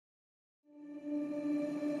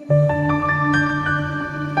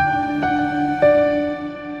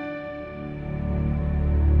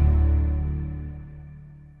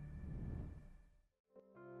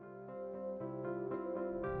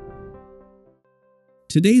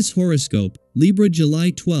Today's horoscope, Libra July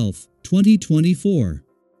 12, 2024.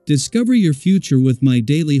 Discover your future with my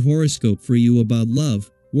daily horoscope for you about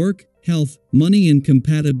love, work, health, money and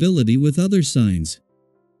compatibility with other signs.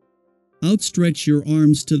 Outstretch your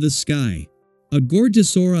arms to the sky. A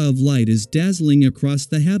gorgeous aura of light is dazzling across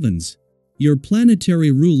the heavens. Your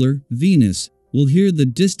planetary ruler, Venus, will hear the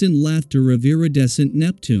distant laughter of iridescent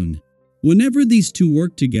Neptune. Whenever these two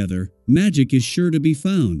work together, magic is sure to be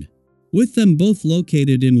found. With them both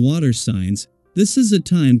located in water signs, this is a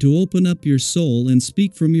time to open up your soul and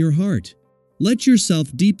speak from your heart. Let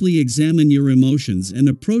yourself deeply examine your emotions and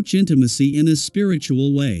approach intimacy in a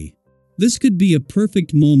spiritual way. This could be a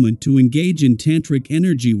perfect moment to engage in tantric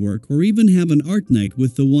energy work or even have an art night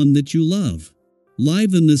with the one that you love.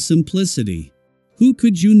 Liven the simplicity. Who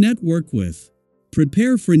could you network with?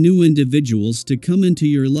 Prepare for new individuals to come into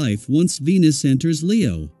your life once Venus enters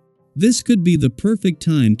Leo. This could be the perfect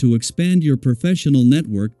time to expand your professional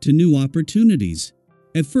network to new opportunities.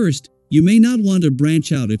 At first, you may not want to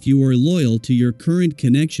branch out if you are loyal to your current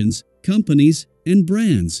connections, companies, and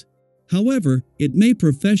brands. However, it may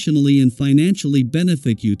professionally and financially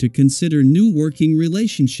benefit you to consider new working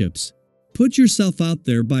relationships. Put yourself out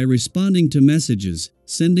there by responding to messages,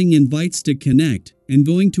 sending invites to connect, and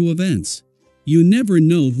going to events. You never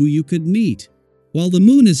know who you could meet. While the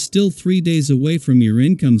moon is still 3 days away from your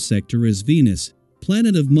income sector as Venus,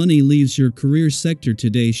 planet of money, leaves your career sector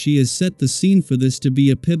today, she has set the scene for this to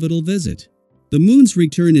be a pivotal visit. The moon's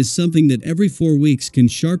return is something that every 4 weeks can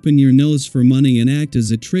sharpen your nose for money and act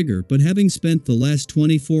as a trigger, but having spent the last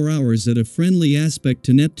 24 hours at a friendly aspect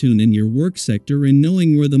to Neptune in your work sector and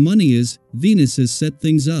knowing where the money is, Venus has set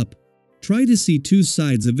things up. Try to see two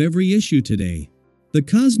sides of every issue today. The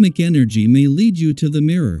cosmic energy may lead you to the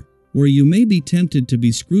mirror, where you may be tempted to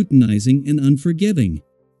be scrutinizing and unforgiving.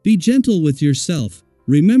 Be gentle with yourself.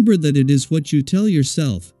 Remember that it is what you tell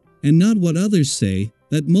yourself, and not what others say,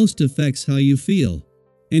 that most affects how you feel.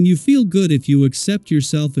 And you feel good if you accept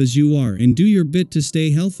yourself as you are and do your bit to stay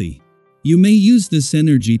healthy. You may use this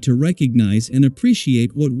energy to recognize and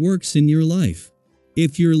appreciate what works in your life.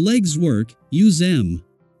 If your legs work, use them.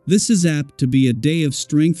 This is apt to be a day of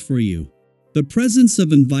strength for you. The presence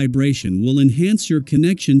of an vibration will enhance your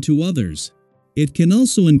connection to others. It can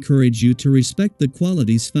also encourage you to respect the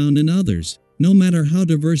qualities found in others, no matter how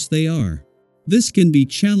diverse they are. This can be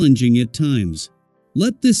challenging at times.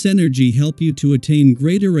 Let this energy help you to attain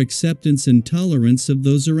greater acceptance and tolerance of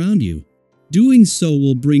those around you. Doing so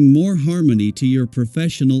will bring more harmony to your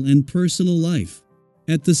professional and personal life.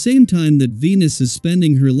 At the same time that Venus is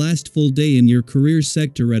spending her last full day in your career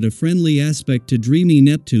sector at a friendly aspect to dreamy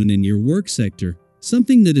Neptune in your work sector,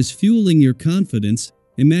 something that is fueling your confidence,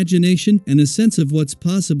 imagination, and a sense of what's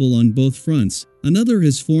possible on both fronts, another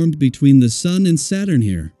has formed between the Sun and Saturn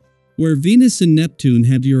here. Where Venus and Neptune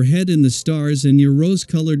have your head in the stars and your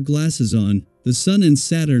rose-colored glasses on, the Sun and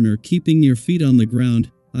Saturn are keeping your feet on the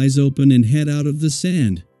ground, eyes open and head out of the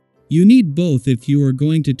sand. You need both if you are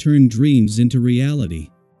going to turn dreams into reality.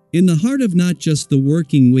 In the heart of not just the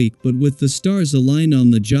working week but with the stars aligned on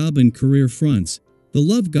the job and career fronts, the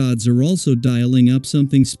love gods are also dialing up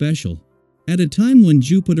something special. At a time when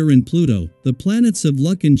Jupiter and Pluto, the planets of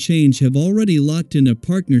luck and change, have already locked in a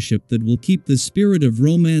partnership that will keep the spirit of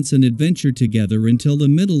romance and adventure together until the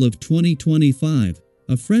middle of 2025,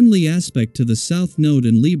 a friendly aspect to the South Node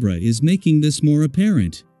in Libra is making this more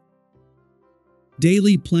apparent.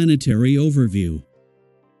 Daily Planetary Overview.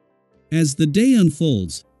 As the day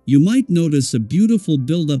unfolds, you might notice a beautiful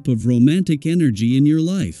buildup of romantic energy in your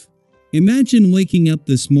life. Imagine waking up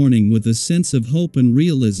this morning with a sense of hope and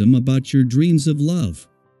realism about your dreams of love.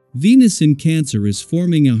 Venus in Cancer is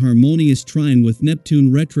forming a harmonious trine with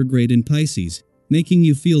Neptune retrograde in Pisces, making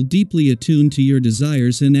you feel deeply attuned to your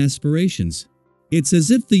desires and aspirations. It's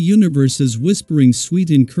as if the universe is whispering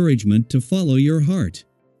sweet encouragement to follow your heart.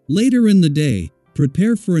 Later in the day,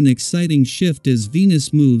 prepare for an exciting shift as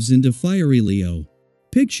Venus moves into fiery Leo.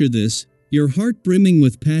 Picture this, your heart brimming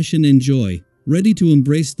with passion and joy, ready to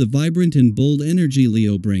embrace the vibrant and bold energy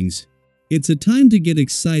Leo brings. It's a time to get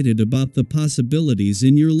excited about the possibilities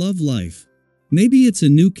in your love life. Maybe it's a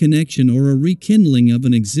new connection or a rekindling of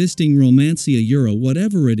an existing romancia.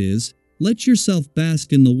 Whatever it is, let yourself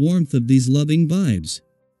bask in the warmth of these loving vibes.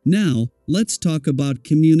 Now, let's talk about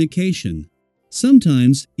communication.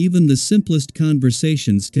 Sometimes, even the simplest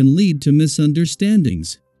conversations can lead to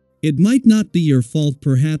misunderstandings. It might not be your fault,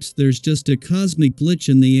 perhaps there's just a cosmic glitch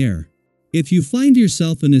in the air. If you find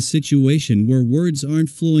yourself in a situation where words aren't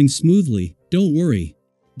flowing smoothly, don't worry.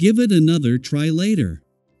 Give it another try later.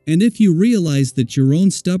 And if you realize that your own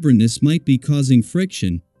stubbornness might be causing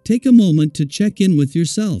friction, take a moment to check in with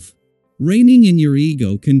yourself. Reining in your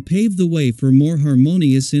ego can pave the way for more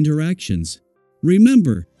harmonious interactions.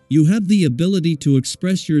 Remember, you have the ability to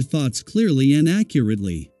express your thoughts clearly and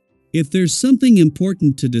accurately. If there's something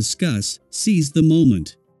important to discuss, seize the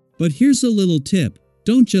moment. But here's a little tip: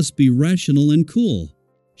 don't just be rational and cool.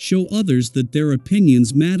 Show others that their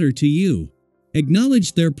opinions matter to you.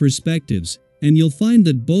 Acknowledge their perspectives, and you'll find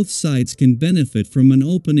that both sides can benefit from an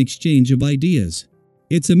open exchange of ideas.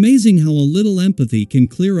 It's amazing how a little empathy can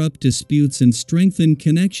clear up disputes and strengthen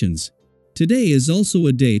connections. Today is also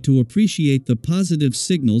a day to appreciate the positive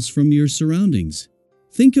signals from your surroundings.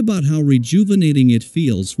 Think about how rejuvenating it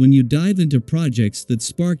feels when you dive into projects that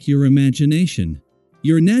spark your imagination.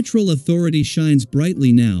 Your natural authority shines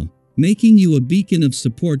brightly now, making you a beacon of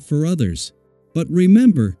support for others. But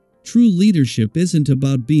remember, true leadership isn't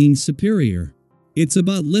about being superior. It's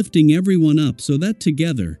about lifting everyone up so that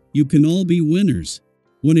together, you can all be winners.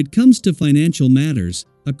 When it comes to financial matters,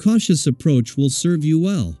 a cautious approach will serve you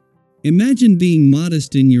well. Imagine being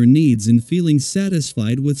modest in your needs and feeling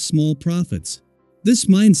satisfied with small profits. This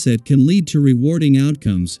mindset can lead to rewarding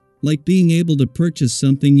outcomes, like being able to purchase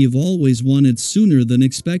something you've always wanted sooner than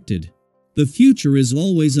expected. The future is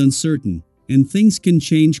always uncertain, and things can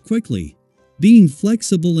change quickly. Being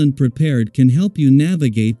flexible and prepared can help you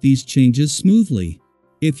navigate these changes smoothly.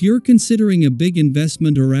 If you're considering a big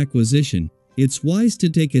investment or acquisition, it's wise to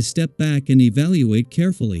take a step back and evaluate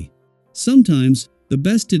carefully. Sometimes, the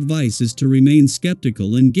best advice is to remain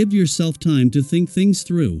skeptical and give yourself time to think things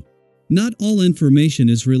through. Not all information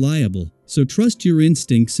is reliable, so trust your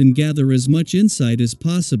instincts and gather as much insight as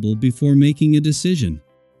possible before making a decision.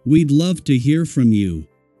 We'd love to hear from you.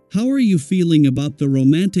 How are you feeling about the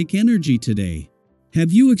romantic energy today?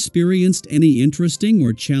 Have you experienced any interesting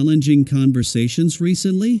or challenging conversations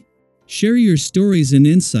recently? Share your stories and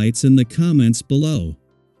insights in the comments below.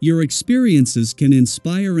 Your experiences can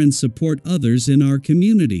inspire and support others in our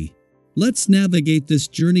community. Let's navigate this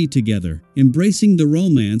journey together, embracing the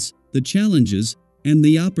romance, the challenges, and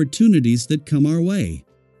the opportunities that come our way.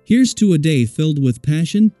 Here's to a day filled with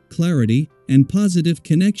passion, clarity, and positive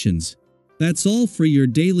connections. That's all for your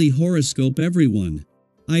daily horoscope, everyone.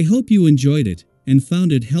 I hope you enjoyed it and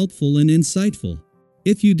found it helpful and insightful.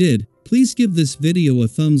 If you did, please give this video a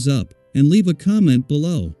thumbs up and leave a comment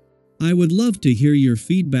below. I would love to hear your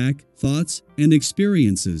feedback, thoughts, and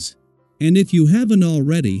experiences. And if you haven't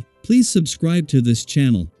already, please subscribe to this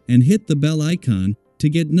channel and hit the bell icon to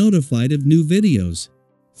get notified of new videos.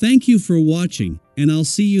 Thank you for watching, and I'll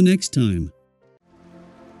see you next time.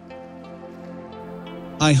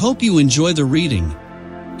 I hope you enjoy the reading.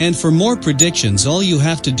 And for more predictions, all you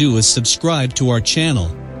have to do is subscribe to our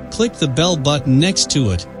channel, click the bell button next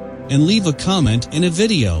to it, and leave a comment in a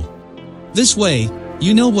video. This way,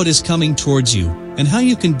 you know what is coming towards you and how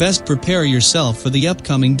you can best prepare yourself for the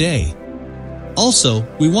upcoming day. Also,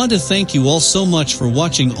 we want to thank you all so much for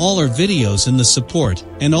watching all our videos and the support,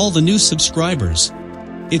 and all the new subscribers.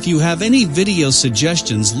 If you have any video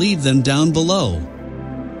suggestions, leave them down below.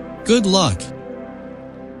 Good luck!